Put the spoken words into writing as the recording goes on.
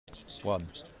1.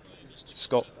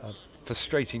 Scott, a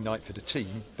frustrating night for the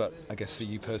team, but I guess for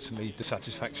you personally, the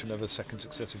satisfaction of a second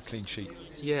successive clean sheet.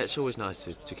 Yeah, it's always nice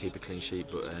to keep a clean sheet,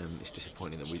 but it's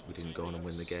disappointing that we didn't go on and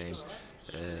win the game.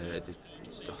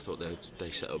 I thought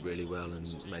they set up really well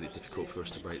and made it difficult for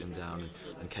us to break them down,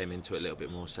 and came into it a little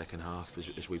bit more second half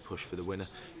as we pushed for the winner.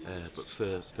 But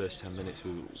for first 10 minutes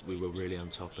we were really on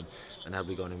top, and had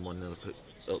we gone in 1-0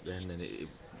 up then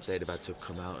they'd have had to have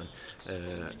come out,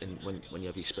 and when you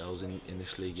have your spells in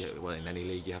this league, well, in any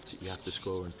league, you have to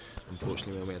score, and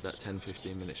unfortunately when we had that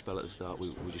 10-15 minute spell at the start,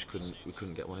 we just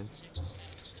couldn't get one in.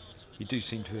 You do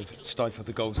seem to have stifled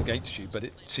the goals against you, but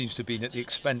it seems to have been at the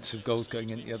expense of goals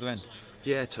going in at the other end.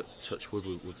 Yeah, touch wood,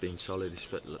 we've been solid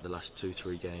the last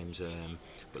 2-3 games,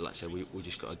 but like I say, we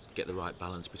just got to get the right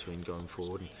balance between going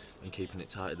forward and keeping it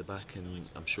tight at the back, and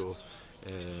I'm sure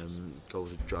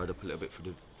goals have dried up a little bit for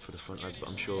the front lads, but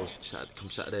I'm sure come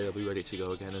Saturday they'll be ready to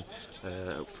go again,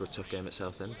 and for a tough game at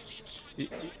Southend.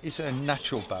 Is there a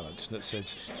natural balance that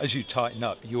says, as you tighten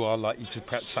up, you are likely to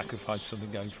perhaps sacrifice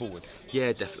something going forward?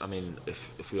 Yeah, definitely. I mean,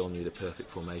 if we all knew the perfect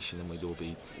formation, then we'd all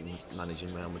be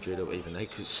managing Real Madrid, or even they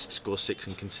could score 6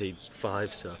 and concede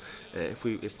 5. So if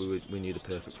we knew the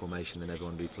perfect formation, then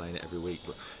everyone would be playing it every week.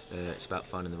 But it's about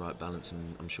finding the right balance,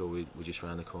 and I'm sure we're just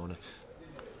round the corner.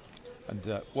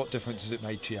 And what difference has it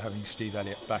made to you having Steve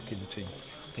Elliott back in the team?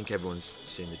 I think everyone's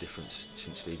seen the difference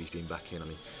since Stevie's been back in. I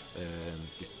mean,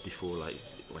 before, like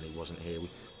when he wasn't here,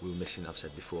 we were missing. I've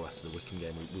said before, after the Wickham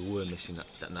game, we were missing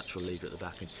that natural leader at the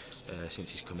back. And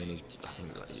since he's come in, I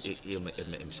think he'll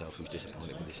admit himself he was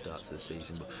disappointed with the start to the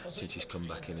season. But since he's come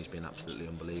back in, he's been absolutely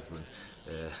unbelievable.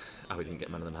 And how he didn't get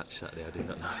man of the match Saturday, I do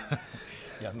not know.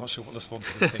 Yeah, I'm not sure what the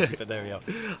sponsors are thinking, but there we are.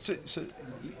 So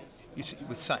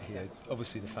we're sat here,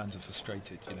 obviously the fans are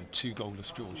frustrated, 2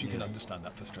 goalless draws, you can understand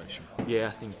that frustration. Yeah,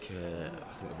 I think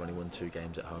we've only won 2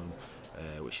 games at home,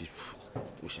 which is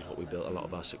what we built a lot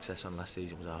of our success on last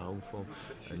season, was our home form,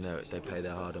 and they pay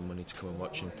their hard-earned money to come and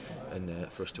watch, and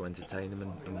for us to entertain them,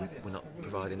 and we're not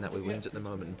providing that with wins at the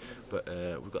moment, but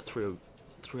we've got 3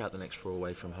 out the next 4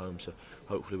 away from home, so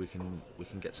hopefully we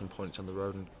can get some points on the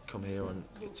road and come here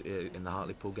in the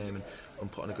Hartlepool game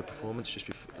and put on a good performance. Just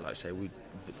like I say,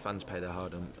 the fans pay their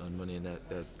hard-earned money, and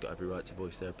they've got every right to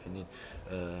voice their opinion.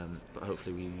 But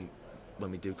hopefully when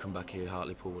we do come back here,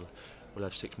 Hartlepool we'll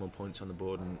have 6 more points on the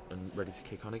board and ready to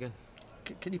kick on again.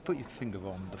 Can you put your finger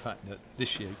on the fact that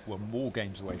this year we're more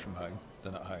games away from home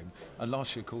than at home, and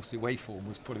last year, of course, the away form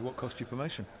was probably what cost you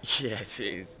promotion? Yeah,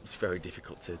 it's very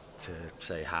difficult to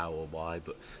say how or why,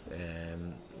 but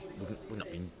we've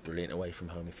not been brilliant away from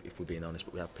home, if we're being honest,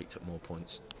 but we have picked up more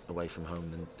points away from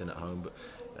home than at home. But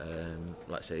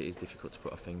like I say, it is difficult to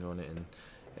put our finger on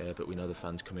it, but we know the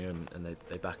fans come here and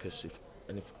they back us.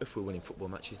 If we're winning football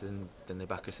matches, then they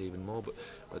back us even more. But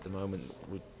at the moment,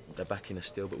 they're backing us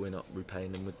still, but we're not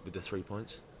repaying them with the 3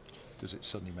 points. Does it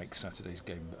suddenly make Saturday's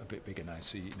game a bit bigger now?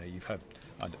 So you've had,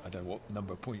 I don't know what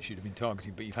number of points you'd have been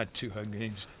targeting, but you've had 2 home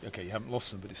games. Okay, you haven't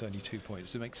lost them, but it's only 2 points.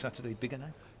 Does it make Saturday bigger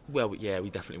now? Well, yeah, we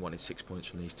definitely wanted 6 points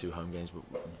from these 2 home games,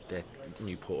 but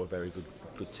Newport are a very good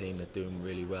team. They're doing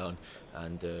really well,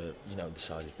 and the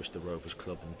size of Bristol Rovers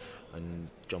club, and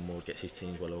John Moore gets his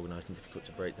teams well organised and difficult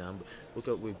to break down. But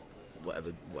we'll go with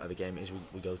whatever game it is.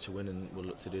 We go to win, and we'll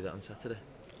look to do that on Saturday.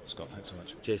 Scott, thanks so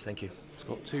much. Cheers, thank you.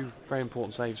 Scott, 2 very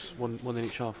important saves, one in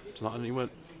each half tonight, and you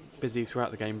weren't busy throughout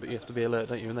the game, but you have to be alert,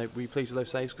 don't you? And were you pleased with those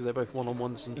saves because they're both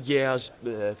one-on-ones? Yeah, I was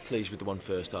pleased with the one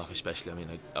first half, especially. I mean,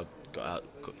 I got out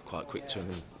quite quick to him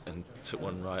and took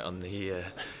one right on the,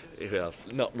 well,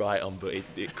 not right on, but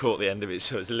it caught the end of it,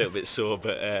 so it's a little bit sore,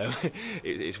 but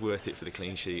it's worth it for the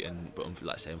clean sheet. But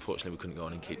like I say, unfortunately, we couldn't go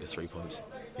on and keep the 3 points.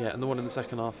 Yeah, and the one in the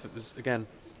second half, it was again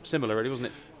similar, really, wasn't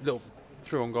it? Little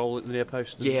through on goal at the near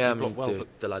post. Yeah, I mean,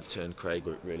 the lad turned Craig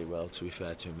really well, to be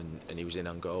fair to him, and he was in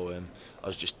on goal. I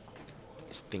was just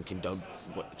thinking,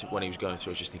 when he was going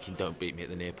through, I was just thinking, don't beat me at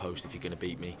the near post. If you're going to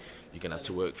beat me, you're going to have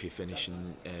to work for your finish.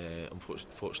 And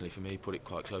unfortunately for me, he put it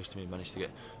quite close to me and managed to get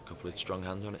a couple of strong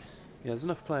hands on it. Yeah, there's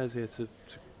enough players here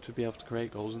to be able to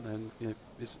create goals, and then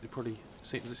does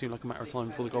it seem like a matter of time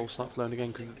before the goals start flowing again,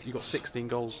 because you've got 16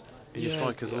 goals in your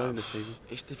strikers alone this season.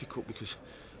 It's difficult because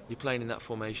you're playing in that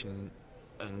formation,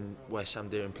 and where Sam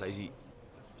Deering plays,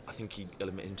 I think he'll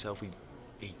admit himself,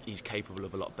 he's capable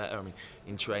of a lot better. I mean,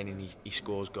 in training he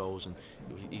scores goals, and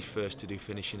he's first to do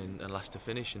finishing and last to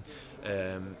finish.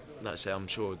 And like I say, I'm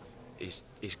sure his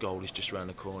goal is just around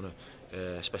the corner.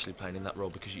 especially playing in that role,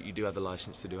 because you do have the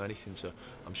licence to do anything. So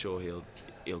I'm sure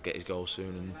he'll get his goal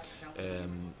soon.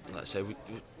 And like I say,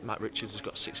 Matt Richards has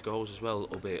got 6 goals as well,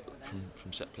 albeit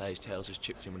from set plays. Tails has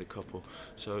chipped in with a couple.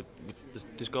 So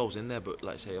there's goals in there, but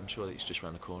like I say, I'm sure that it's just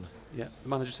round the corner. Yeah, the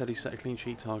manager said he set a clean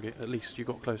sheet target. At least you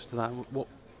got close to that. What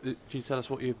can you tell us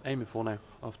what you're aiming for now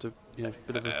after a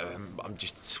bit of a...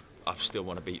 I still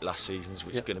want to beat last season's,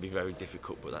 which is going to be very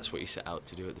difficult, but that's what you set out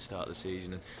to do at the start of the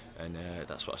season, and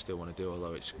that's what I still want to do,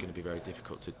 although it's going to be very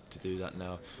difficult to do that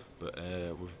now. But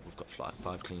we've got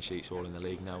 5 clean sheets all in the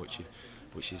league now, which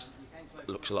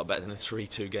looks a lot better than the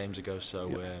 3-2 games ago, so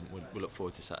we look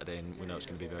forward to Saturday, and we know it's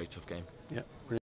going to be a very tough game. Yeah.